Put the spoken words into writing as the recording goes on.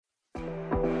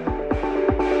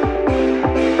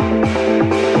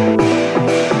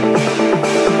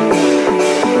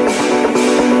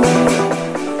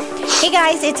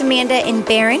guys, it's Amanda and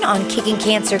Barron on Kicking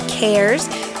Cancer Cares.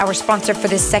 Our sponsor for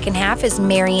this second half is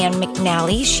Marianne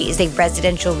McNally. She is a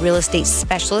residential real estate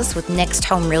specialist with Next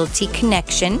Home Realty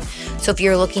Connection. So if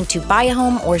you're looking to buy a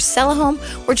home or sell a home,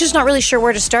 or just not really sure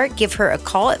where to start, give her a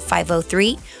call at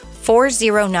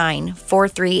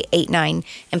 503-409-4389.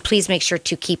 And please make sure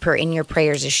to keep her in your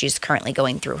prayers as she's currently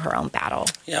going through her own battle.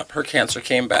 Yeah, her cancer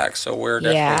came back, so we're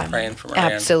definitely praying for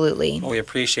Marianne. Absolutely. Well, we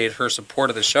appreciate her support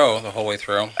of the show the whole way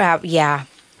through.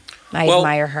 I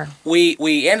admire her.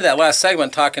 We ended that last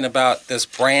segment talking about this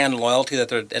brand loyalty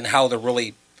and how the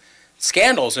really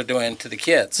scandals are doing to the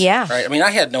kids. Yeah. Right? I mean,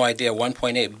 I had no idea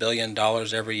 $1.8 billion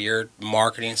every year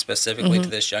marketing specifically to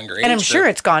this younger age. And I'm sure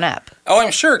it's gone up. Oh,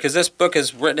 I'm sure, because this book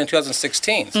is written in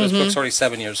 2016, so this book's already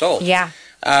 7 years old. Yeah.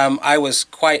 I was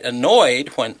quite annoyed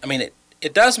when,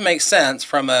 it does make sense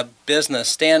from a business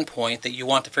standpoint that you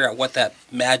want to figure out what that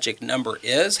magic number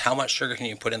is, how much sugar can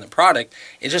you put in the product.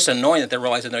 It's just annoying that they're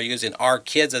realizing they're using our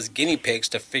kids as guinea pigs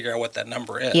to figure out what that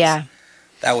number is. Yeah.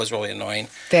 That was really annoying.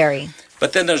 Very.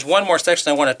 But then there's one more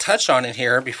section I want to touch on in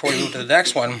here before we move to the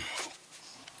next one.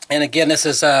 And again, this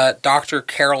is Dr.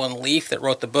 Carolyn Leaf that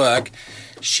wrote the book.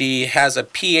 She has a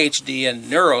PhD in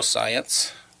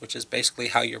neuroscience, which is basically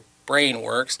how your brain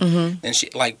works. And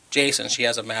she, like Jason, she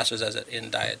has a master's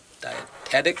in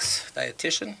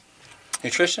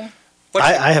nutrition.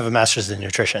 I have a master's in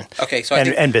nutrition. Okay, so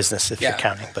and business if you're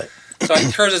counting, but so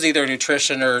hers is either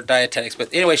nutrition or dietetics. But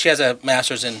anyway, she has a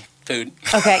master's in food.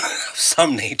 Okay, of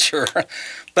some nature.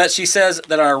 But she says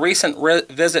that on a recent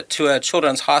visit to a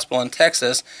children's hospital in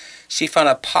Texas, she found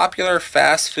a popular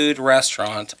fast food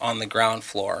restaurant on the ground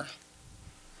floor,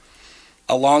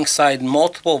 alongside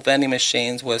multiple vending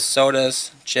machines with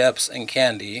sodas, chips, and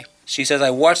candy. She says, I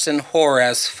watched in horror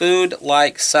as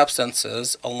food-like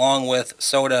substances, along with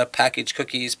soda, packaged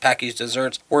cookies, packaged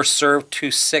desserts, were served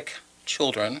to sick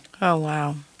children. Oh,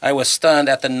 wow. I was stunned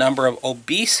at the number of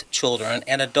obese children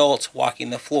and adults walking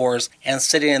the floors and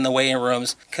sitting in the waiting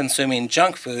rooms consuming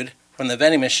junk food from the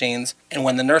vending machines, and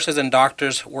when the nurses and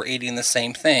doctors were eating the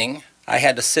same thing, I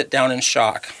had to sit down in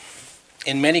shock.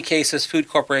 In many cases, food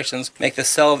corporations make the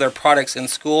sale of their products in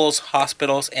schools,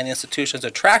 hospitals, and institutions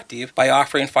attractive by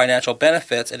offering financial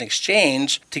benefits in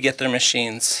exchange to get their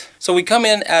machines. So we come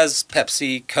in as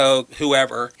Pepsi, Coke,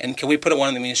 whoever, and can we put one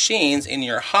of the machines in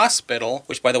your hospital,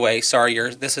 which, by the way,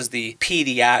 this is the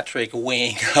pediatric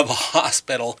wing of a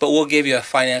hospital, but we'll give you a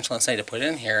financial incentive to put it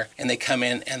in here, and they come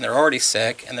in and they're already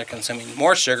sick and they're consuming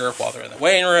more sugar while they're in the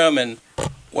waiting room. And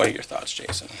what are your thoughts,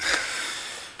 Jason?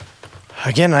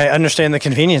 Again, I understand the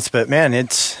convenience, but man,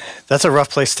 that's a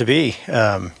rough place to be.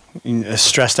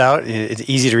 Stressed out, it's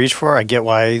easy to reach for. I get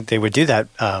why they would do that.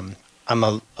 I'm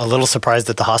a little surprised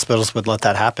that the hospitals would let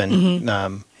that happen.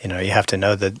 You have to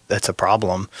know that that's a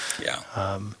problem.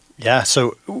 Yeah.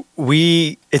 So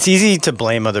it's easy to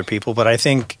blame other people, but I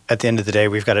think at the end of the day,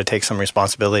 we've got to take some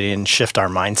responsibility and shift our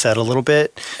mindset a little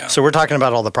bit. Yeah. So we're talking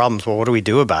about all the problems. Well, what do we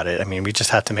do about it? We just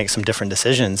have to make some different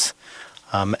decisions.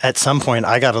 At some point,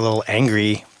 I got a little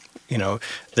angry.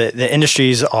 The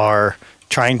industries are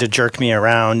trying to jerk me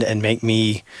around and make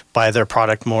me buy their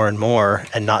product more and more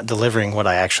and not delivering what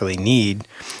I actually need.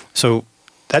 So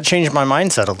that changed my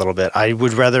mindset a little bit. I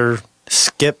would rather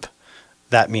skip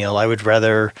that meal. I would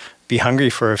rather be hungry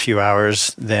for a few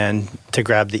hours than to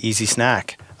grab the easy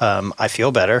snack. I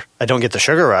feel better. I don't get the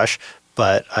sugar rush,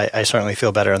 but I certainly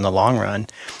feel better in the long run.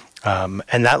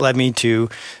 And that led me to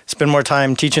spend more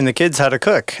time teaching the kids how to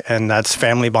cook. And that's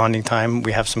family bonding time.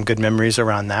 We have some good memories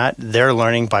around that. They're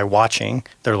learning by watching.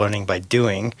 They're learning by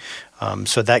doing.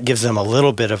 So that gives them a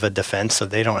little bit of a defense so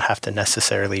they don't have to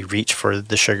necessarily reach for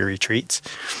the sugary treats.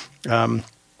 And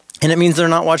it means they're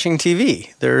not watching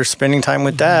TV. They're spending time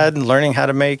with dad and learning how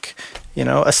to make,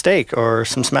 a steak or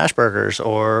some smash burgers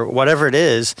or whatever it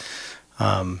is.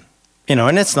 And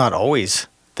it's not always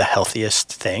the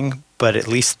healthiest thing, but at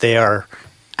least they are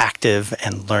active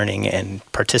and learning and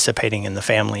participating in the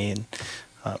family. And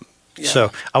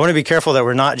so I want to be careful that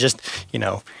we're not just,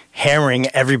 hammering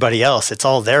everybody else. It's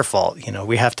all their fault.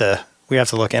 We have to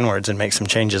look inwards and make some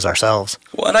changes ourselves.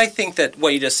 Well, and I think that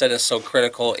what you just said is so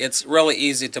critical. It's really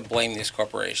easy to blame these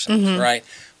corporations, right?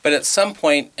 But at some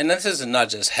point, and this is not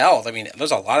just health,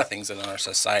 there's a lot of things in our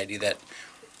society that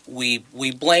we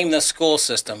blame the school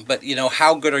system, but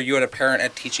how good are you as a parent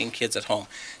at teaching kids at home?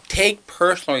 Take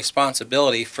personal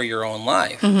responsibility for your own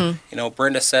life.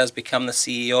 Brenda says, become the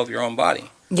CEO of your own body.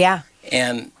 Yeah.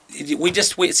 And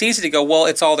it's easy to go, well,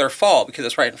 it's all their fault because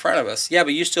it's right in front of us. Yeah,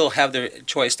 but you still have the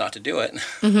choice not to do it.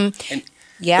 And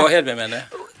go ahead, Amanda.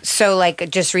 So,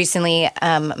 just recently,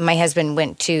 my husband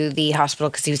went to the hospital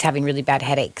because he was having really bad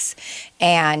headaches.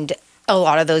 And A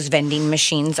lot of those vending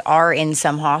machines are in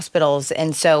some hospitals.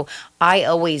 And so I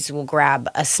always will grab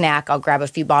a snack. I'll grab a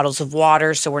few bottles of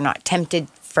water so we're not tempted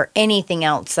for anything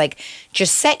else. Like,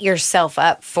 just set yourself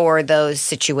up for those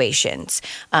situations.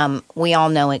 We all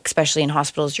know, especially in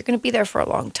hospitals, you're going to be there for a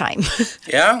long time.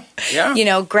 Yeah.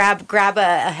 Grab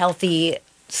a healthy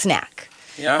snack.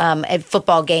 Yeah. At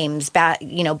football games,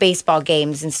 baseball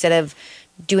games, instead of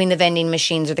doing the vending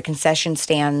machines or the concession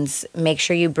stands, make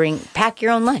sure you pack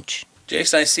your own lunch.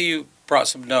 Jason, I see you brought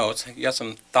some notes. You got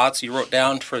some thoughts you wrote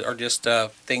down or just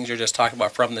things you're just talking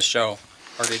about from the show?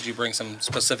 Or did you bring some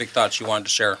specific thoughts you wanted to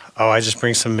share? Oh, I just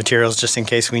bring some materials just in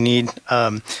case we need.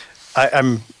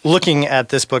 I'm looking at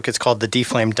this book. It's called The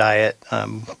Deflamed Diet.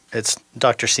 It's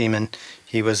Dr. Seaman.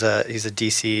 He's a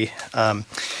DC.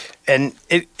 And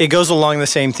it goes along the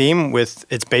same theme with,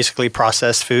 it's basically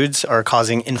processed foods are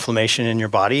causing inflammation in your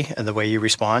body and the way you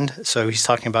respond. So he's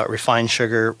talking about refined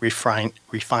sugar,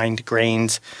 refined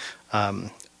grains,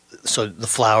 so the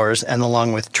flours, and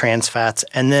along with trans fats.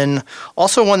 And then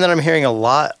also one that I'm hearing a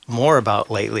lot more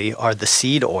about lately are the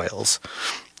seed oils.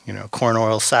 Corn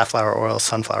oil, safflower oil,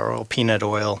 sunflower oil, peanut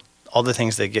oil, all the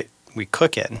things that we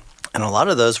cook in. And a lot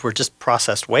of those were just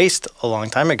processed waste a long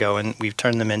time ago, and we've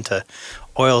turned them into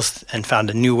oils and found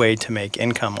a new way to make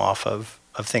income off of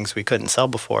things we couldn't sell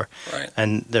before. Right.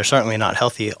 And they're certainly not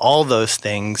healthy. All those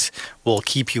things will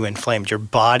keep you inflamed. Your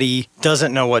body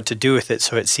doesn't know what to do with it,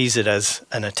 so it sees it as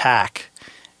an attack.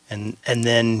 And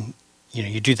then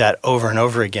you do that over and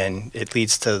over again, it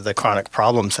leads to the chronic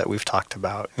problems that we've talked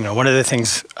about. One of the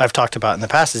things I've talked about in the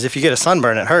past is if you get a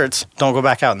sunburn, it hurts. Don't go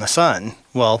back out in the sun.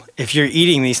 Well, if you're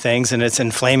eating these things and it's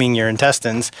inflaming your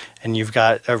intestines and you've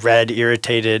got a red,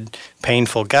 irritated,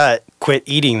 painful gut, quit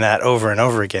eating that over and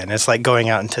over again. It's like going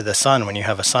out into the sun when you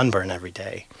have a sunburn every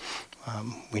day.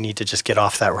 We need to just get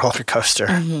off that roller coaster.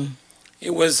 Mm-hmm.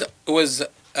 It was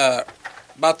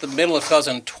about the middle of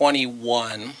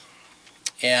 2021,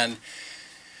 and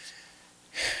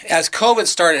as COVID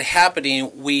started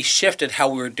happening, we shifted how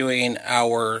we were doing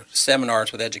our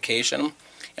seminars with education.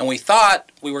 And we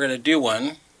thought we were going to do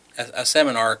one, a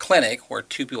seminar, a clinic, where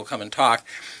two people come and talk.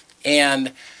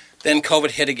 And then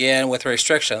COVID hit again with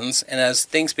restrictions. And as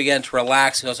things began to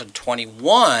relax in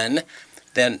 2021,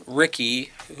 then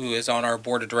Ricky, who is on our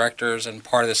board of directors and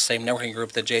part of the same networking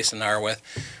group that Jason and I are with,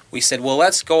 we said, well,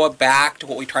 let's go back to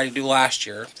what we tried to do last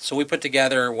year. So we put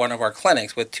together one of our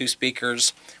clinics with two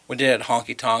speakers. We did it at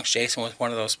Honky Tonks. Jason was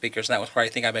one of those speakers, and that was where I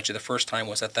think I met you the first time,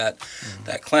 was at that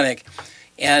clinic.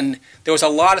 And there was a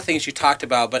lot of things you talked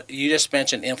about, but you just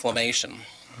mentioned inflammation.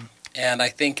 And I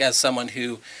think as someone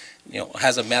who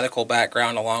has a medical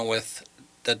background along with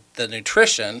the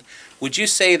nutrition, would you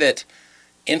say that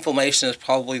inflammation is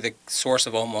probably the source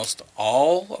of almost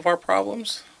all of our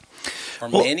problems? Or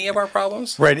many of our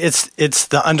problems? Right. It's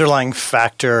the underlying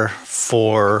factor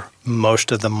for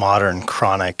most of the modern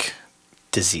chronic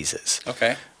diseases.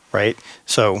 Okay. Right?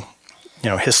 So,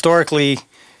 historically,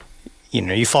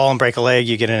 you fall and break a leg,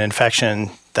 you get an infection,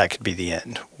 that could be the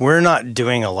end. We're not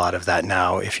doing a lot of that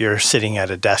now. If you're sitting at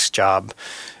a desk job,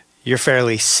 you're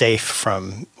fairly safe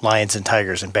from lions and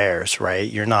tigers and bears, right?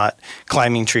 You're not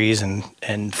climbing trees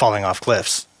and falling off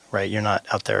cliffs, right? You're not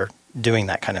out there doing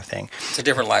that kind of thing. It's a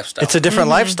different lifestyle. It's a different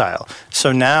lifestyle.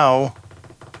 So now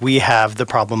we have the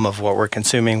problem of what we're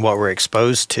consuming, what we're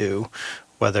exposed to,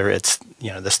 whether it's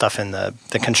the stuff in the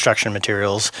construction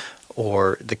materials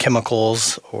or the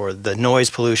chemicals or the noise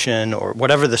pollution or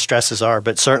whatever the stresses are.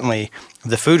 But certainly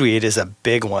the food we eat is a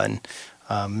big one.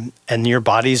 And your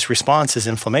body's response is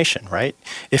inflammation, right?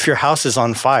 If your house is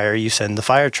on fire, you send the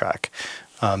fire truck.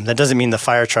 That doesn't mean the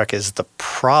fire truck is the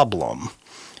problem.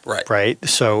 Right.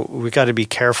 So we got to be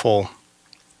careful.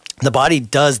 The body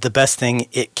does the best thing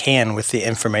it can with the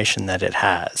information that it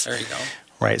has. There you go.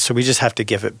 Right. So we just have to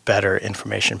give it better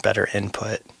information, better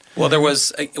input. Well, it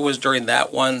was during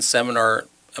that one seminar,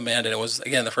 Amanda, and it was,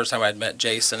 again, the first time I'd met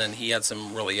Jason, and he had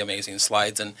some really amazing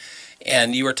slides.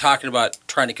 And you were talking about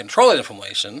trying to control that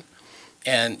inflammation,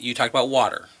 and you talked about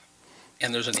water.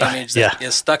 And there's an image that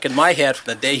is stuck in my head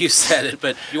from the day you said it,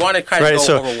 but you want to kind of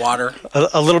go over water?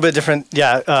 A little bit different.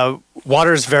 Yeah,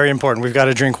 water is very important. We've got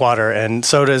to drink water, and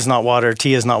soda is not water,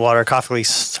 tea is not water, coffee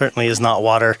certainly is not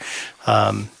water.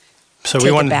 Take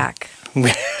it back.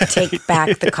 Take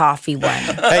back the coffee one.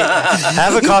 Hey,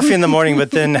 have a coffee in the morning,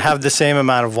 but then have the same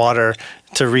amount of water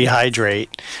to rehydrate.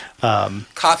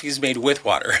 Coffee is made with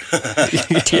water.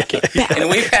 Take it back. And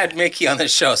we've had Mickey on the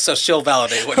show, so she'll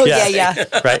validate what you say.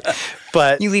 Yeah. Right.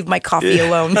 But you leave my coffee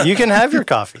alone. You can have your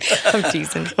coffee. I'm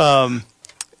teasing.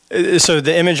 So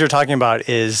the image you're talking about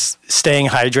is staying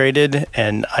hydrated,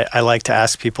 and I like to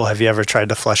ask people, have you ever tried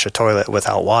to flush a toilet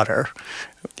without water?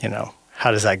 how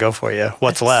does that go for you?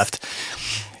 What's left?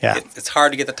 Yeah. It's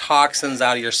hard to get the toxins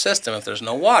out of your system if there's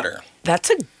no water. That's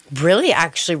a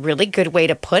really good way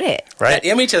to put it. Right. That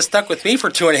image has stuck with me for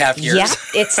 2.5 years.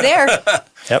 Yeah, it's there.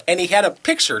 Yep. And he had a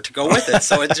picture to go with it,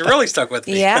 so it's really stuck with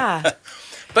me. Yeah.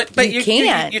 But You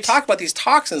can't. you talk about these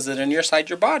toxins that are inside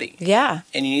your body. Yeah.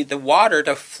 And you need the water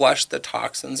to flush the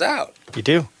toxins out. You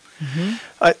do.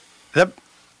 That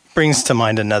brings to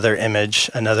mind another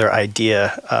image, another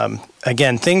idea.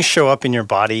 Again, things show up in your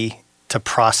body to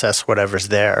process whatever's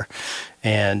there.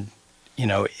 And,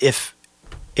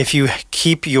 if you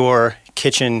keep your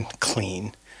kitchen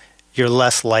clean, you're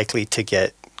less likely to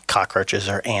get cockroaches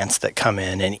or ants that come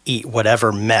in and eat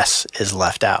whatever mess is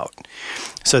left out.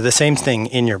 So the same thing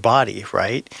in your body,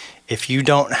 right? If you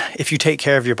take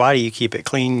care of your body, you keep it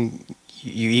clean,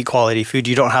 you eat quality food,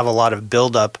 you don't have a lot of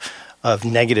buildup of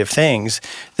negative things,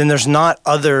 then there's not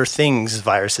other things,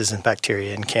 viruses and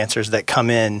bacteria and cancers that come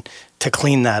in to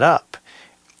clean that up.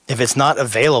 If it's not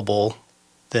available,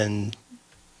 then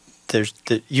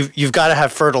you've got to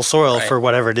have fertile soil for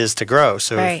whatever it is to grow.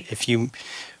 So if you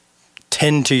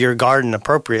tend to your garden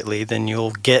appropriately, then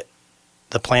you'll get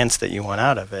the plants that you want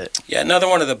out of it. Yeah, another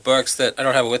one of the books that, I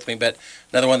don't have it with me, but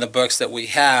another one of the books that we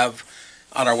have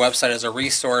on our website as a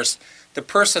resource, the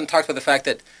person talked about the fact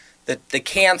that the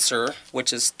cancer,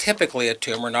 which is typically a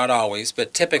tumor, not always,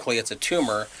 but typically it's a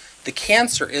tumor, the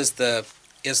cancer is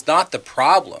not the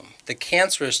problem. The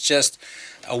cancer is just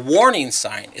a warning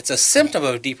sign. It's a symptom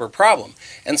of a deeper problem.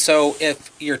 And so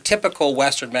if your typical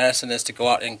Western medicine is to go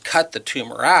out and cut the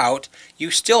tumor out,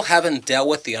 you still haven't dealt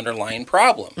with the underlying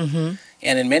problem. Mm-hmm.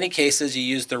 And in many cases, you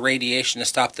use the radiation to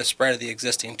stop the spread of the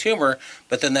existing tumor,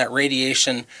 but then that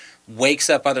radiation wakes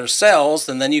up other cells,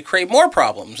 and then you create more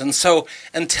problems. And so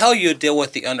until you deal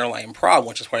with the underlying problem,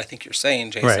 which is what I think you're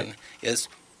saying, Jason,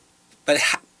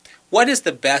 what is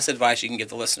the best advice you can give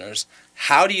the listeners?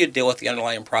 How do you deal with the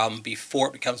underlying problem before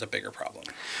it becomes a bigger problem?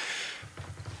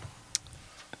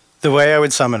 The way I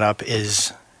would sum it up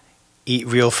is eat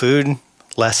real food,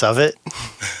 less of it.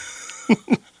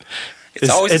 It's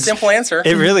always a simple answer.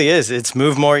 It really is. It's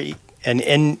move more.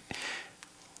 And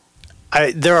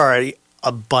there are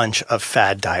a bunch of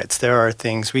fad diets. There are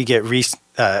things, we get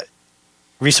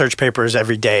research papers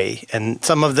every day, and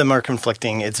some of them are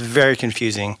conflicting. It's very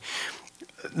confusing.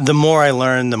 The more I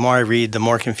learn, the more I read, the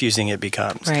more confusing it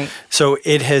becomes. Right. So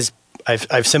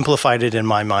I've simplified it in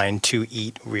my mind to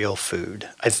eat real food.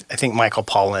 I think Michael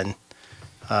Pollan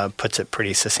puts it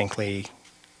pretty succinctly.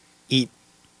 Eat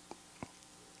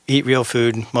real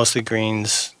food, mostly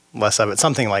greens, less of it,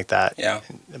 something like that. Yeah.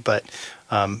 But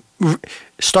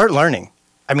start learning.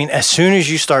 I mean, as soon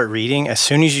as you start reading, as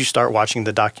soon as you start watching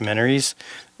the documentaries,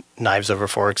 Knives Over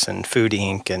Forks and Food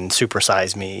Inc. and Super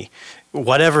Size Me,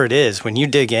 whatever it is, when you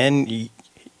dig in,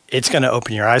 it's going to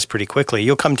open your eyes pretty quickly.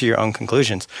 You'll come to your own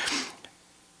conclusions.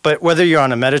 But whether you're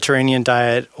on a Mediterranean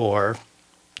diet or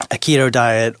a keto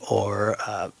diet or,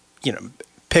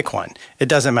 pick one. It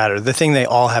doesn't matter. The thing they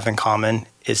all have in common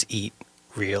is eat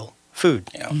real food.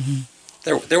 Yeah.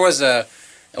 Mm-hmm. There was it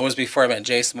was before I met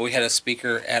Jason, but we had a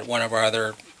speaker at one of our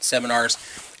other seminars,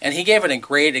 and he gave it a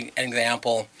great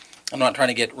example. I'm not trying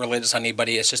to get religious on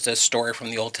anybody. It's just a story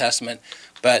from the Old Testament.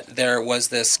 But there was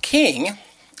this king,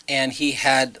 and he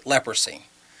had leprosy.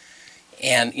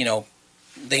 And,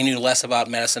 they knew less about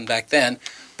medicine back then.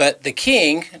 But the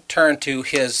king turned to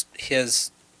his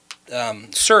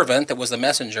servant that was the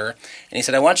messenger, and he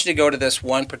said, I want you to go to this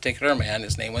one particular man.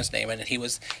 His name was Naaman, and he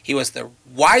was the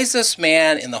wisest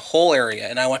man in the whole area,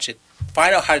 and I want you to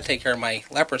find out how to take care of my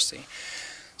leprosy.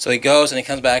 So he goes, and he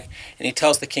comes back, and he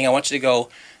tells the king, I want you to go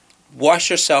wash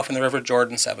yourself in the river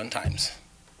Jordan 7 times.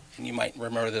 And you might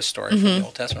remember this story from the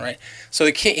Old Testament, right? So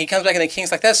the king, he comes back, and the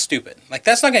king's like, that's stupid. Like,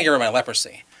 that's not going to get rid of my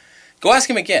leprosy. Go ask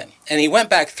him again. And he went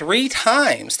back 3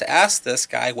 times to ask this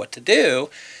guy what to do.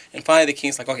 And finally the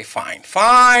king's like, okay,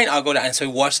 fine, I'll go down. And so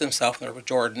he washed himself in the river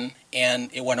Jordan, and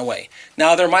it went away.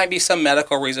 Now, there might be some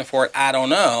medical reason for it. I don't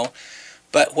know.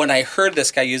 But when I heard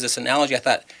this guy use this analogy, I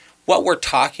thought, what we're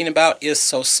talking about is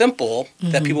so simple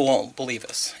that people won't believe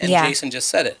us. And Jason just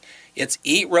said it. It's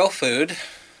eat real food,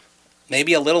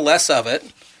 maybe a little less of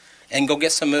it, and go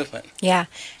get some movement. Yeah.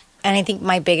 And I think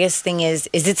my biggest thing is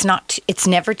it's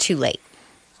never too late.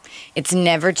 It's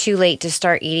never too late to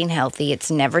start eating healthy.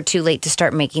 It's never too late to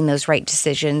start making those right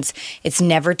decisions. It's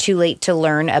never too late to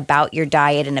learn about your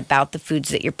diet and about the foods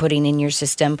that you're putting in your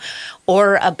system,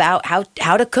 or about how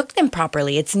to cook them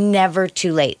properly. It's never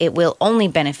too late. It will only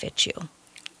benefit you.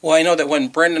 Well, I know that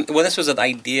when this was an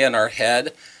idea in our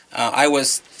head, I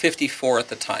was 54 at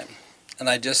the time, and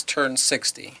I just turned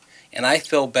 60. And I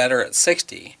feel better at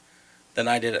 60 than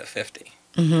I did at 50.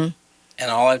 Mm-hmm. And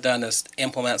all I've done is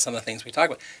implement some of the things we talk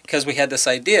about. Because we had this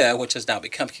idea, which has now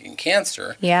become Kicking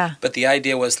Cancer. Yeah. But the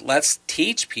idea was, let's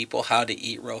teach people how to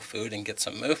eat real food and get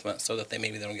some movement so that they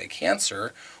don't get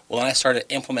cancer. Well, then I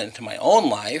started implementing it into my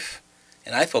own life,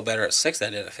 and I feel better at 6 than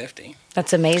I did at 50.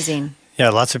 That's amazing. Yeah,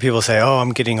 lots of people say, "Oh,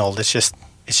 I'm getting old." It's just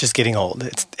getting old.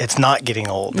 It's not getting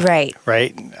old. Right.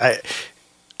 Right?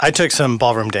 I took some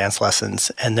ballroom dance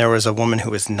lessons, and there was a woman who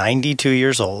was 92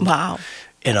 years old. Wow.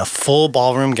 In a full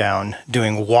ballroom gown,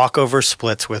 doing walkover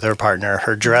splits with her partner.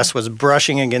 Her dress was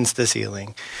brushing against the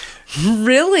ceiling.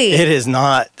 Really? It is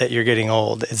not that you're getting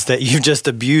old. It's that you've just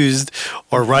abused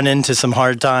or run into some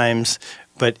hard times,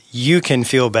 but you can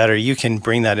feel better. You can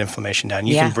bring that inflammation down.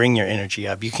 You can bring your energy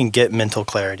up. You can get mental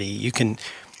clarity. You can,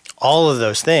 all of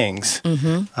those things.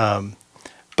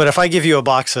 But if I give you a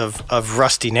box of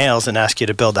rusty nails and ask you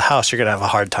to build a house, you're going to have a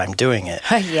hard time doing it.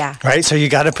 Yeah. Right? So you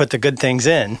got to put the good things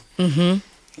in.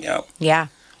 Yeah. Yeah.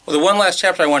 Well, the one last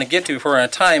chapter I want to get to before we're out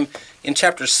of time, in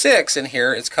chapter 6 in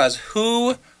here, it's called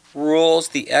Who Rules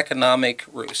the Economic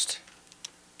Roost?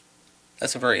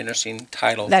 That's a very interesting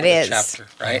title for the chapter,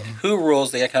 right? Who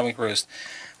rules the economic roost?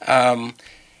 And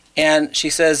she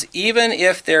says, even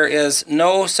if there is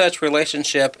no such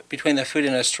relationship between the food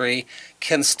industry,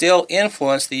 can still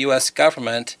influence the U.S.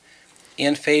 government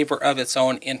in favor of its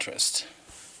own interest.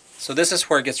 So this is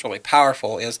where it gets really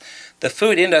powerful, is the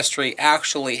food industry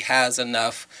actually has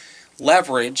enough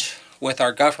leverage with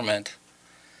our government.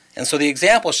 And so the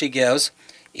example she gives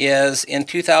is in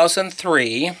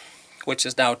 2003, which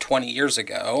is now 20 years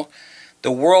ago,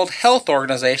 the World Health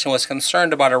Organization was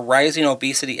concerned about a rising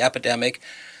obesity epidemic,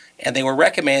 and they were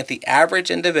recommending that the average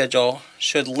individual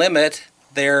should limit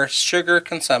their sugar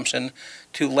consumption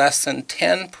to less than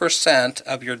 10%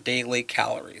 of your daily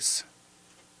calories.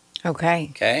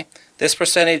 Okay. This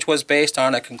percentage was based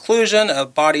on a conclusion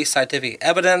of body scientific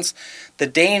evidence, the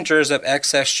dangers of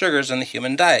excess sugars in the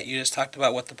human diet. You just talked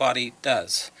about what the body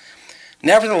does.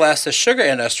 Nevertheless, the sugar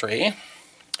industry,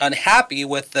 unhappy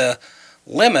with the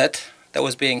limit that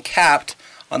was being capped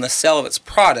on the sale of its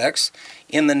products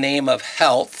in the name of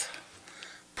health,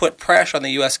 put pressure on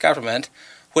the U.S. government,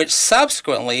 which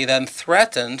subsequently then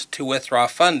threatened to withdraw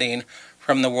funding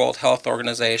from the World Health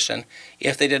Organization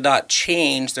if they did not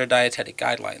change their dietetic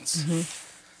guidelines.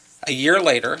 A year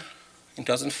later, in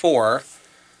 2004,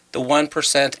 the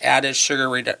 1% added sugar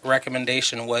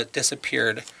recommendation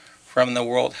disappeared from the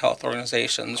World Health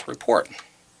Organization's report.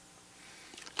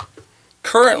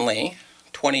 Currently,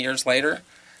 20 years later,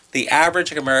 the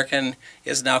average American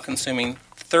is now consuming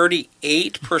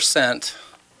 38%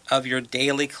 of your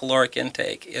daily caloric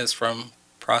intake is from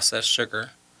processed sugar.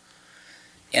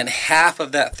 And half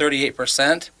of that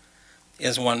 38%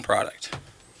 is one product.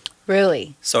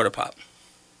 Really? Soda pop.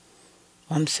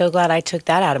 Well, I'm so glad I took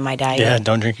that out of my diet. Yeah,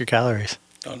 don't drink your calories.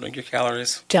 Don't drink your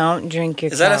calories. Don't drink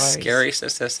your calories. Is that a scary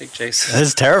statistic, Jason? That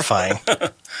is terrifying.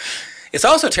 It's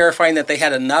also terrifying that they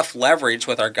had enough leverage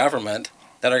with our government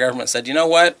that our government said, you know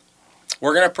what,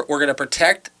 we're gonna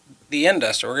protect the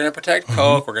industry. We're gonna protect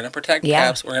Coke. We're gonna protect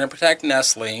Pepsi. We're gonna protect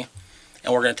Nestle,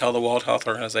 and we're gonna tell the World Health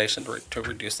Organization to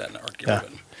reduce that or get rid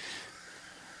of it.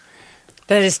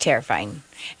 That is terrifying,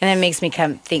 and it makes me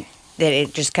think that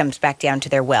it just comes back down to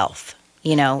their wealth.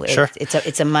 You know,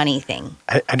 it's a money thing.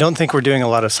 I don't think we're doing a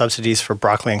lot of subsidies for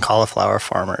broccoli and cauliflower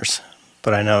farmers,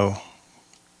 but I know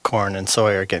corn and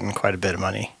soy are getting quite a bit of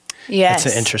money. Yes.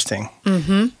 It's interesting.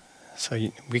 Mm-hmm.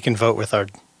 So we can vote with our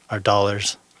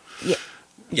dollars. Yeah.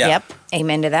 Yep.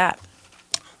 Amen to that.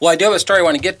 Well, I do have a story I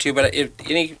want to get to, but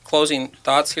any closing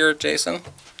thoughts here, Jason?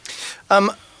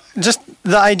 Just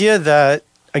the idea that,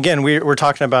 again, we're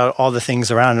talking about all the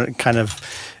things around it, kind of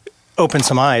open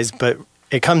some eyes, but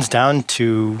it comes down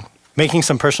to making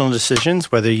some personal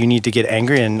decisions, whether you need to get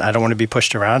angry and I don't want to be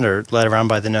pushed around or led around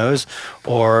by the nose,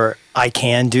 or I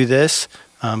can do this,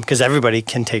 because everybody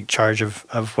can take charge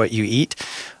of what you eat.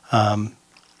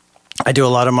 I do a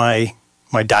lot of my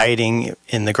dieting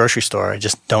in the grocery store. I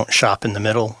just don't shop in the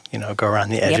middle, go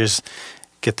around the edges,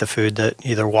 get the food that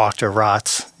either walked or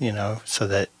rots, so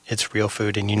that it's real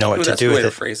food and you know what to do with it.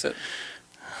 That's a way to phrase it.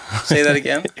 Say that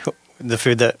again. The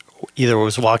food that either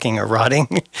was walking or rotting.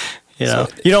 So,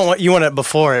 you want it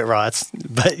before it rots,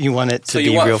 but you want it to be real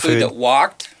food. So you want food that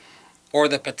walked or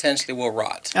that potentially will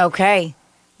rot. Okay.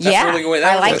 That's a really good way.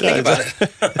 I like it. About it.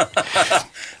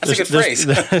 That's a good phrase.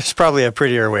 There's probably a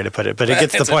prettier way to put it, but it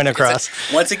gets the point across.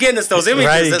 Once again, it's those images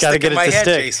right, that stick in my head,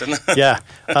 Jason. Yeah.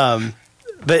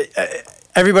 But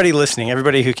everybody listening,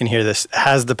 everybody who can hear this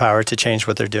has the power to change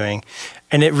what they're doing.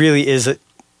 And it really is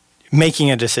making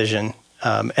a decision.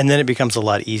 And then it becomes a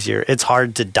lot easier. It's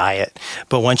hard to diet,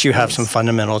 but once you have some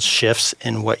fundamental shifts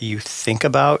in what you think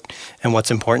about and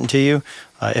what's important to you,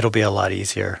 it'll be a lot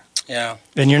easier. Yeah.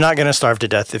 And you're not going to starve to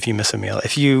death if you miss a meal.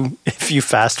 If you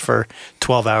fast for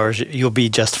 12 hours, you'll be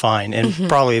just fine and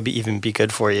probably even be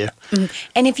good for you.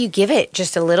 And if you give it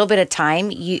just a little bit of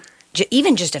time,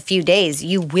 even just a few days,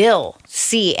 you will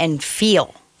see and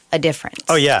feel a difference.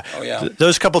 Oh yeah.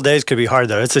 Those couple days could be hard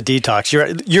though. It's a detox.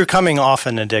 You're coming off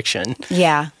an addiction.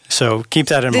 Yeah. So keep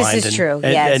that in mind. This is true.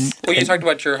 Yes. Well, you talked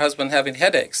about your husband having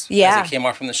headaches. Yeah. As he came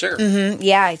off from the sugar.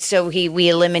 Yeah. So we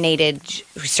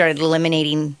started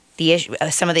eliminating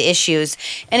some of the issues,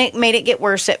 and it made it get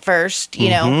worse at first,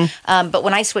 you know. But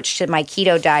when I switched to my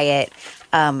keto diet,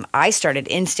 I started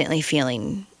instantly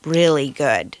feeling really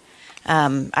good.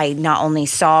 I not only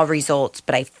saw results,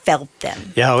 but I felt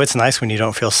them. Yeah, it's nice when you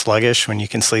don't feel sluggish, when you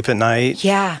can sleep at night.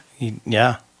 Yeah.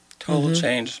 Total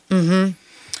change.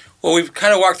 Well, we've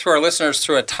kind of walked through our listeners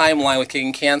through a timeline with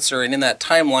Kicking Cancer, and in that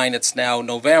timeline, it's now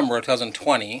November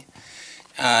 2020.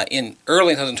 In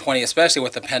early 2020, especially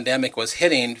with the pandemic was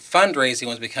hitting, fundraising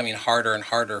was becoming harder and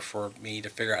harder for me to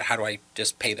figure out how do I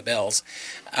just pay the bills.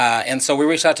 And so we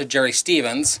reached out to Jerry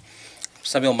Stevens.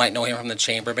 Some people might know him from the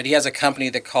chamber, but he has a company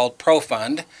that called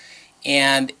ProFund,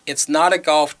 and it's not a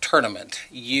golf tournament.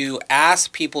 You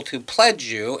ask people to pledge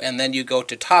you, and then you go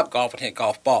to Topgolf and hit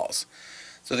golf balls.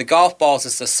 So the golf balls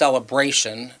is a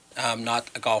celebration, not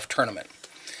a golf tournament.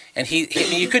 And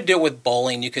you could do it with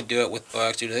bowling, you could do it with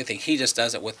books, you do anything. He just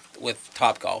does it with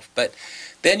Topgolf. But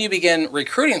then you begin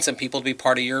recruiting some people to be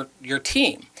part of your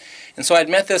team. And so I'd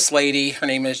met this lady, her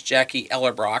name is Jackie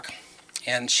Ellerbrock,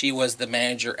 and she was the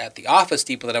manager at the Office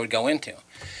Depot that I would go into.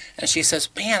 And she says,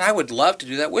 man, I would love to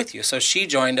do that with you. So she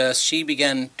joined us, she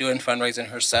began doing fundraising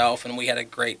herself, and we had a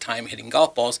great time hitting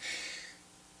golf balls.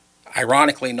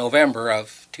 Ironically, November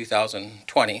of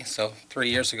 2020, so 3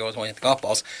 years ago was when we hit the golf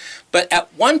balls. But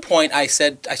at one point I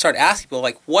started asking people,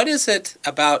 like, what is it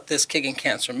about this Kicking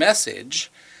Cancer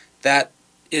message that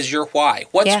is your why?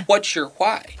 What's your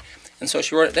why? And so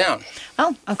she wrote it down.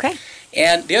 Oh, okay.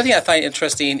 And the other thing I find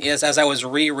interesting is as I was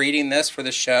rereading this for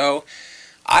the show,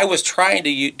 I was trying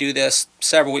to do this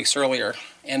several weeks earlier,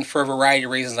 and for a variety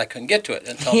of reasons I couldn't get to it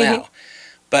until now.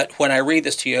 But when I read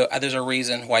this to you, there's a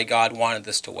reason why God wanted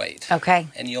this to wait. Okay.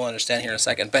 And you'll understand here in a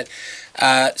second. But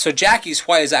so Jackie's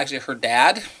why is actually her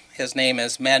dad. His name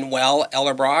is Manuel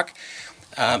Ellerbrock.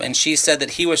 And she said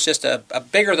that he was just a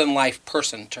bigger-than-life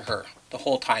person to her the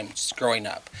whole time just growing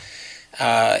up.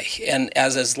 And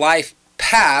as his life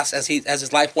passed, as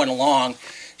his life went along,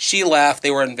 she left.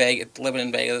 They were in Vegas, living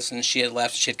in Vegas, and she had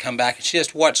left. She had come back, and she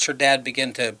just watched her dad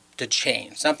begin to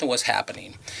change. Something was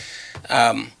happening.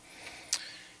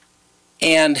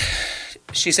 And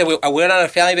she said, I went on a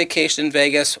family vacation in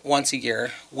Vegas once a year.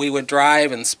 We would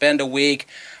drive and spend a week.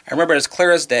 I remember it as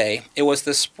clear as day. It was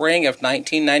the spring of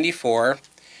 1994.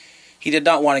 He did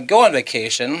not want to go on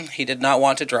vacation. He did not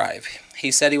want to drive. He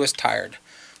said he was tired.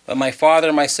 But my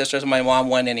father, my sisters, and my mom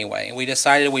went anyway. We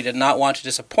decided we did not want to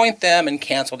disappoint them and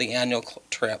canceled the annual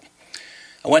trip.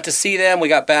 I went to see them. We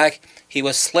got back. He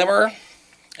was slimmer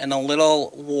and a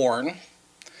little worn.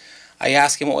 I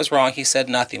asked him what was wrong. He said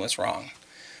nothing was wrong.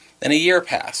 Then a year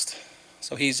passed.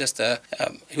 So he's just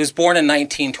he was born in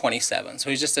 1927. So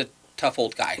he's just a tough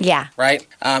old guy. Yeah. Right?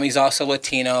 He's also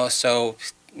Latino, so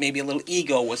maybe a little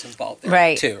ego was involved there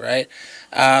right. too, right?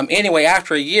 Anyway,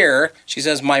 after a year, she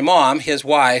says, my mom, his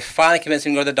wife, finally convinced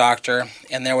him to go to the doctor,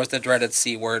 and there was the dreaded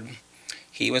C word.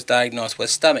 He was diagnosed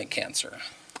with stomach cancer.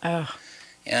 Oh.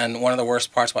 And one of the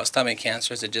worst parts about stomach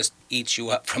cancer is it just eats you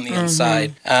up from the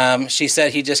inside. She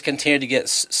said he just continued to get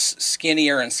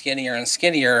skinnier and skinnier and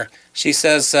skinnier. She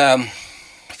says,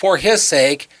 for his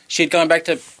sake, she had gone back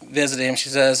to visit him. She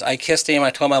says, I kissed him.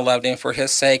 I told him I loved him for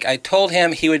his sake. I told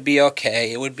him he would be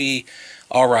okay. It would be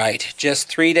all right. Just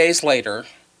 3 days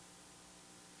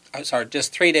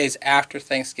after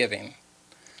Thanksgiving.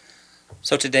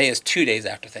 So today is 2 days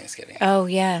after Thanksgiving. Oh,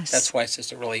 yes. That's why it's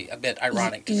just a bit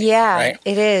ironic to me. Yeah, right?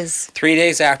 It is. 3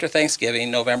 days after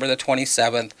Thanksgiving, November the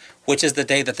 27th, which is the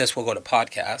day that this will go to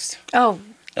podcast. Oh.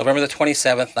 November the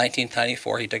 27th,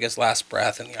 1994, he took his last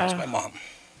breath in the arms of my mom.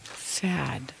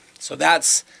 Sad. So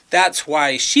that's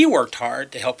why she worked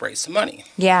hard to help raise some money.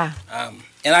 Yeah.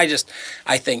 And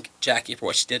I think Jackie, for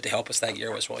what she did to help us that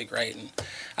year, was really great. And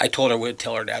I told her we'd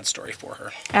tell her dad's story for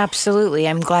her. Absolutely.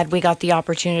 I'm glad we got the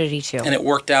opportunity to. And it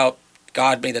worked out.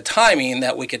 God made the timing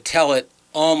that we could tell it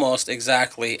almost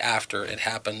exactly after it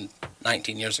happened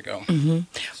 19 years ago.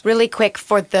 Mm-hmm. Really quick,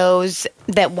 for those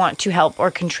that want to help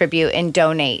or contribute and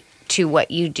donate to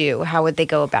what you do, how would they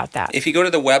go about that? If you go to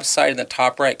the website in the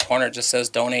top right corner, it just says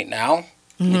Donate Now.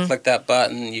 You click that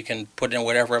button, you can put in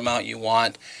whatever amount you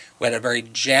want. We had a very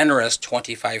generous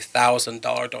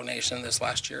 $25,000 donation this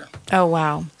last year. Oh,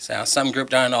 wow. So some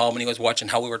group down in Albany was watching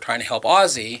how we were trying to help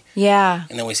Ozzy. Yeah.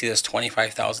 And then we see this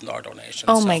 $25,000 donation.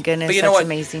 Oh, my goodness. But you That's know what?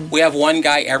 amazing. We have one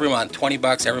guy every month,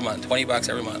 $20 every month, $20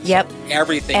 every month. Yep. So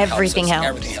everything helps. Everything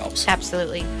helps.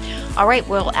 Absolutely. All right.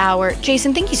 Well,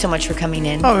 Jason, thank you so much for coming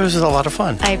in. Oh, it was a lot of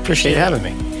fun. I appreciate having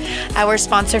me. Our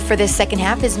sponsor for this second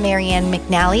half is Marianne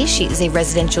McNally. She is a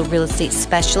residential real estate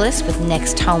specialist with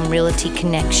Next Home Realty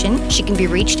Connection. She can be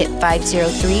reached at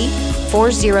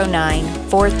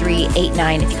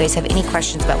 503-409-4389 if you guys have any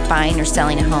questions about buying or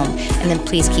selling a home. And then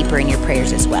please keep her in your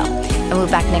prayers as well. And we'll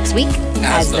be back next week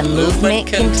as the movement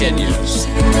continues.